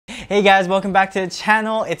Hey guys, welcome back to the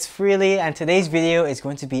channel. It's Freely, and today's video is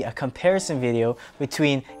going to be a comparison video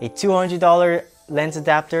between a $200 lens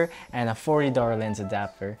adapter and a $40 lens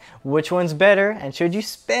adapter. Which one's better, and should you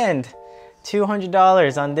spend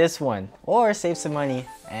 $200 on this one or save some money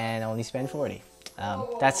and only spend $40?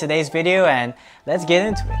 That's today's video, and let's get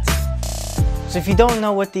into it. So if you don't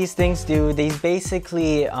know what these things do, they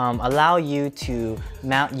basically allow you to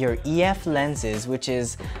mount your EF lenses, which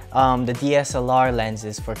is the DSLR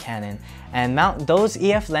lenses for Canon, and mount those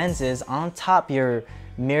EF lenses on top your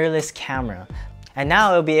mirrorless camera. And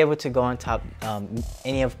now it'll be able to go on top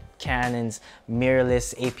any of Canon's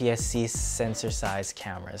mirrorless APS-C sensor size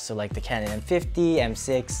cameras. So like the Canon M50,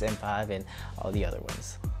 M6, M5, and all the other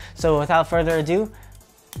ones. So without further ado,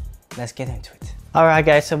 let's get into it. Alright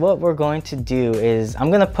guys, so what we're going to do is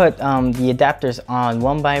I'm gonna put the adapters on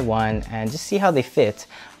one by one and just see how they fit.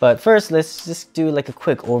 But first, let's just do like a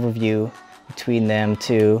quick overview between them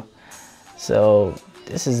two. So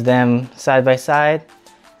this is them side by side.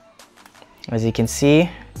 As you can see,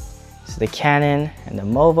 this is the Canon and the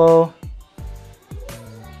MOVO.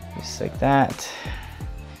 Just like that.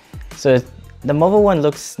 So the MOVO one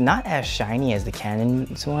looks not as shiny as the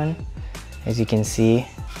Canon's one, as you can see.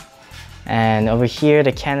 And over here,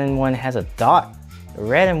 the Canon one has a dot, a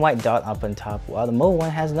red and white dot up on top, while the MOVO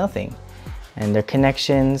one has nothing. And their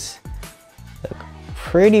connections look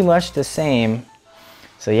pretty much the same.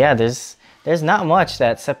 So yeah, there's not much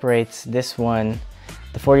that separates this one,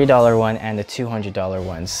 the $40 one, and the $200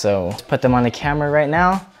 one. So let's put them on the camera right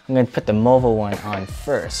now. I'm gonna put the MOVO one on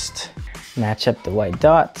first. Match up the white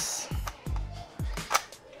dots.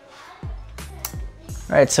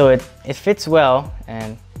 All right, so it fits well,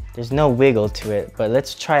 and there's no wiggle to it, but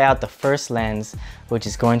let's try out the first lens, which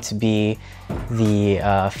is going to be the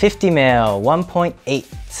 50mm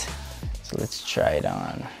 1.8. So let's try it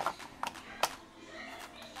on.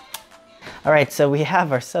 All right, so we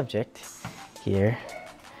have our subject here.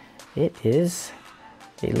 It is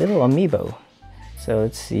a little amiibo. So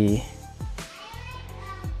let's see.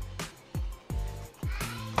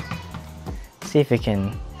 See if it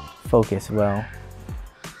can focus well.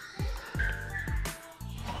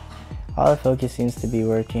 Autofocus seems to be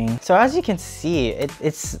working. So as you can see,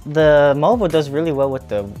 the MOVO does really well with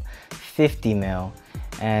the 50mm,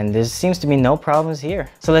 and there seems to be no problems here.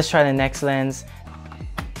 So let's try the next lens.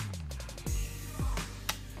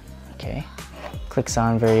 Okay, clicks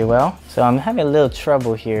on very well. So I'm having a little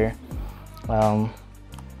trouble here.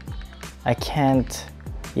 I can't,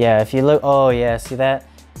 yeah, if you look, oh yeah, see that?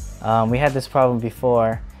 We had this problem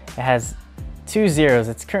before. It has 2 zeros.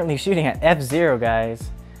 It's currently shooting at f0,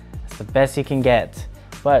 guys. The best you can get.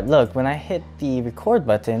 But look, when I hit the record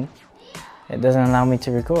button, it doesn't allow me to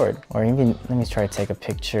record. Or even, let me try to take a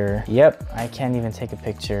picture. Yep, I can't even take a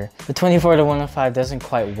picture. The 24-105 doesn't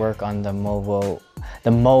quite work on the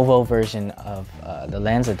MOVO version of the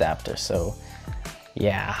lens adapter. So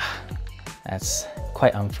yeah, that's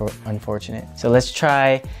quite unfortunate. So let's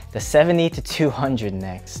try the 70-200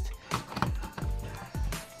 next.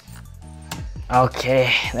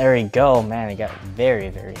 Okay, there we go. Man, it got very,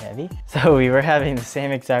 very heavy. So we were having the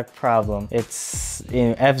same exact problem. It's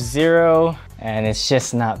in f0, and it's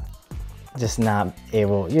just not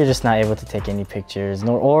able. You're just not able to take any pictures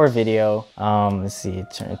or video. Let's see,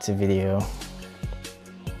 turn it to video.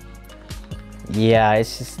 Yeah,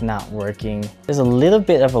 it's just not working. There's a little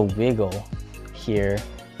bit of a wiggle here,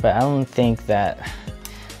 but I don't think that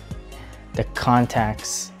the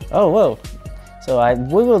contacts. Oh, whoa! So I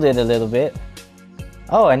wiggled it a little bit.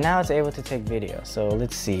 Oh, and now it's able to take video, so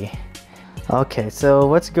let's see. Okay, so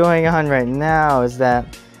what's going on right now is that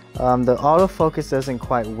the autofocus doesn't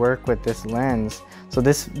quite work with this lens. So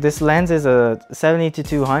this lens is a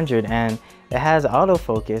 70-200, and it has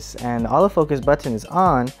autofocus, and the autofocus button is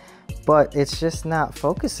on, but it's just not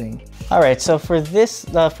focusing. All right, so for this,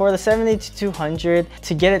 for the 70-200,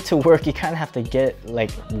 to get it to work, you kind of have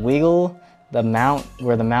to wiggle the mount,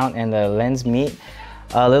 where the mount and the lens meet,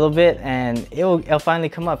 a little bit, and it'll finally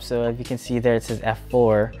come up. So if you can see there, it says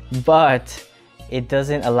f4, but it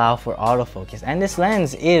doesn't allow for autofocus, and this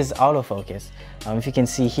lens is autofocus. If you can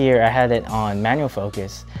see here, I had it on manual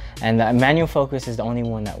focus, and the manual focus is the only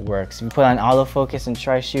one that works. If you put on autofocus and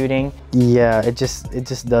try shooting, yeah, it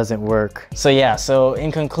just doesn't work. So yeah, so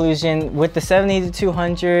in conclusion, with the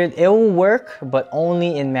 70-200, it will work, but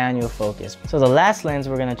only in manual focus. So the last lens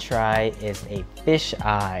we're gonna try is a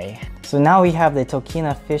fisheye. So now we have the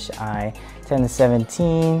Tokina fisheye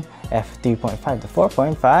 10-17, f3.5 to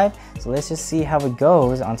 4.5. So let's just see how it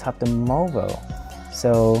goes on top of the MOVO.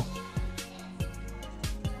 So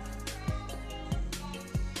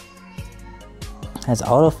has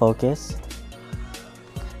autofocus.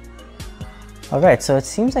 Alright, so it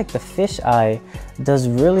seems like the fisheye does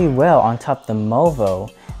really well on top of the MOVO,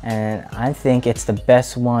 and I think it's the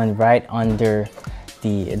best one right under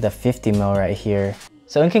the 50mm right here.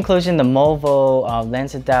 So in conclusion, the MOVO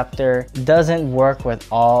lens adapter doesn't work with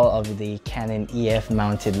all of the Canon EF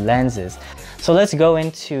mounted lenses. So let's go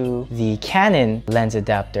into the Canon lens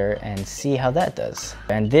adapter and see how that does.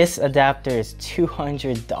 And this adapter is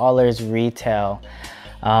 $200 retail.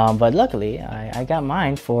 But luckily, I got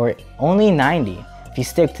mine for only $90. If you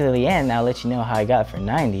stick to the end, I'll let you know how I got it for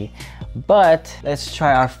 $90. But let's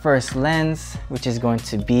try our first lens, which is going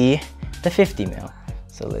to be the 50mm.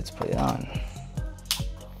 So let's put it on.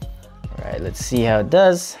 All right, let's see how it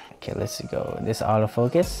does. Okay, let's go. This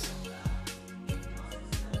autofocus.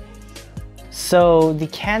 So the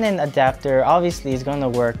Canon adapter obviously is going to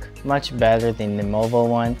work much better than the MOVO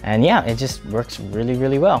one. And yeah, it just works really,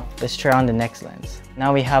 really well. Let's try on the next lens.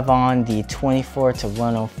 Now we have on the 24 to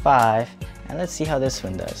 105. And let's see how this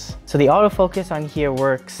one does. So the autofocus on here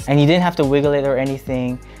works, and you didn't have to wiggle it or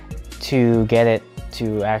anything to get it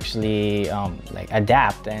to actually like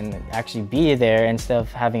adapt and actually be there instead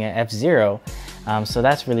of having an f0. So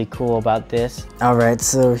that's really cool about this. All right,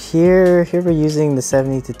 so here we're using the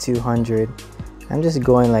 70 to 200. I'm just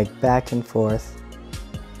going like back and forth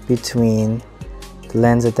between the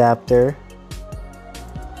lens adapter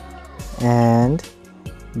and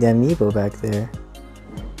the amiibo back there.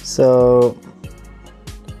 So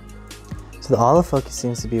the autofocus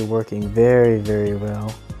seems to be working very, very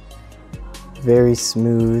well. Very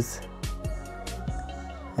smooth.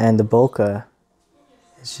 And the bokeh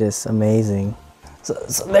is just amazing. So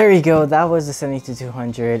there you go. That was the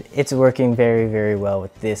 70-200. It's working very, very well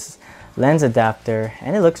with this lens adapter,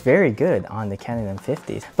 and it looks very good on the Canon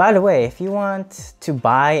M50s. By the way, if you want to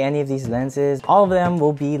buy any of these lenses, all of them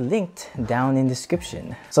will be linked down in the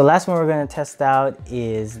description. So last one we're going to test out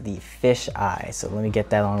is the fisheye. So let me get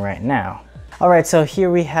that on right now. All right, so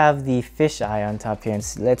here we have the fisheye on top here,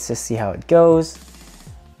 and let's just see how it goes.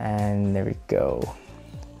 And there we go.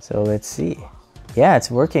 So let's see. Yeah,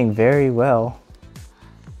 it's working very well.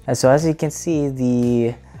 And so as you can see,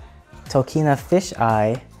 the Tokina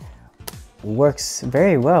fisheye works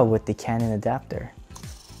very well with the Canon adapter.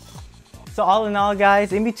 So all in all,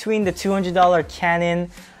 guys, in between the $200 Canon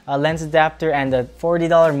lens adapter and the $40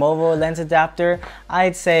 MOVO lens adapter,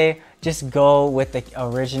 I'd say just go with the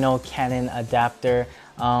original Canon adapter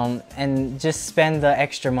and just spend the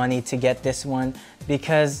extra money to get this one,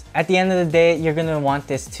 because at the end of the day, you're gonna want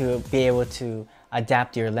this to be able to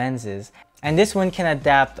adapt your lenses. And this one can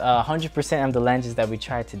adapt 100% of the lenses that we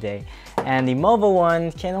tried today. And the MOVO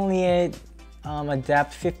one can only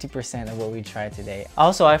adapt 50% of what we tried today.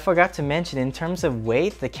 Also, I forgot to mention, in terms of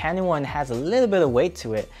weight, the Canon one has a little bit of weight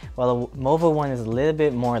to it, while the MOVO one is a little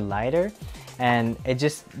bit more lighter. And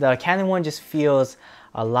the Canon one just feels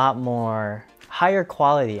a lot more higher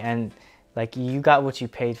quality, and like you got what you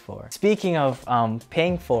paid for. Speaking of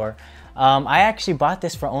paying for, I actually bought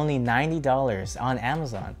this for only $90 on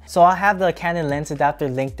Amazon. So I'll have the Canon lens adapter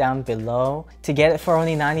linked down below. To get it for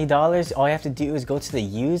only $90, all you have to do is go to the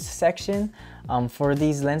used section for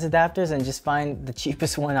these lens adapters and just find the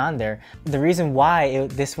cheapest one on there. The reason why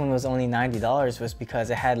this one was only $90 was because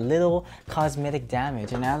it had little cosmetic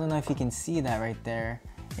damage, and I don't know if you can see that right there.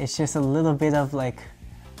 It's just a little bit of like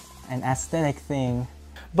an aesthetic thing.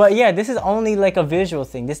 But yeah, this is only like a visual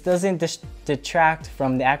thing. This doesn't detract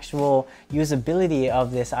from the actual usability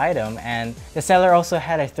of this item. And the seller also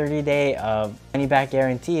had a 30-day money-back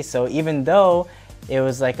guarantee. So even though it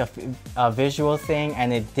was like a visual thing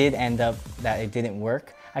and it did end up that it didn't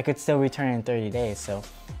work, I could still return it in 30 days. So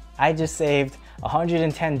I just saved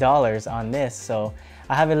 $110 on this. So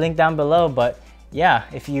I have it linked down below. But yeah,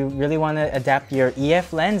 if you really want to adapt your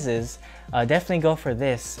EF lenses, definitely go for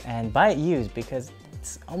this and buy it used, because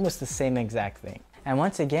it's almost the same exact thing. And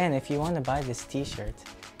once again, if you want to buy this t-shirt,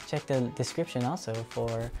 check the description also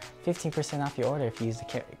for 15% off your order if you use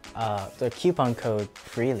the coupon code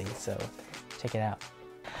freely. So check it out.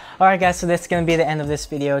 Alright guys, so that's going to be the end of this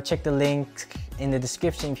video. Check the link in the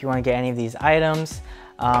description if you want to get any of these items.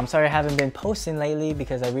 I'm sorry I haven't been posting lately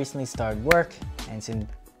because I recently started work and it's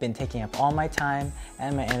been taking up all my time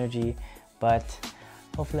and my energy, but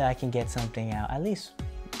hopefully I can get something out at least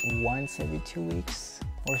once every 2 weeks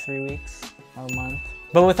or 3 weeks or a month.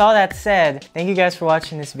 But with all that said, thank you guys for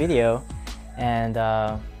watching this video, and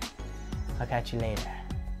I'll catch you later.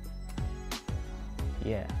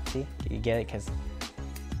 Yeah, see? You get it? Because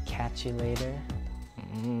catch you later?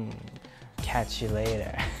 Catch you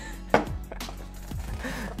later.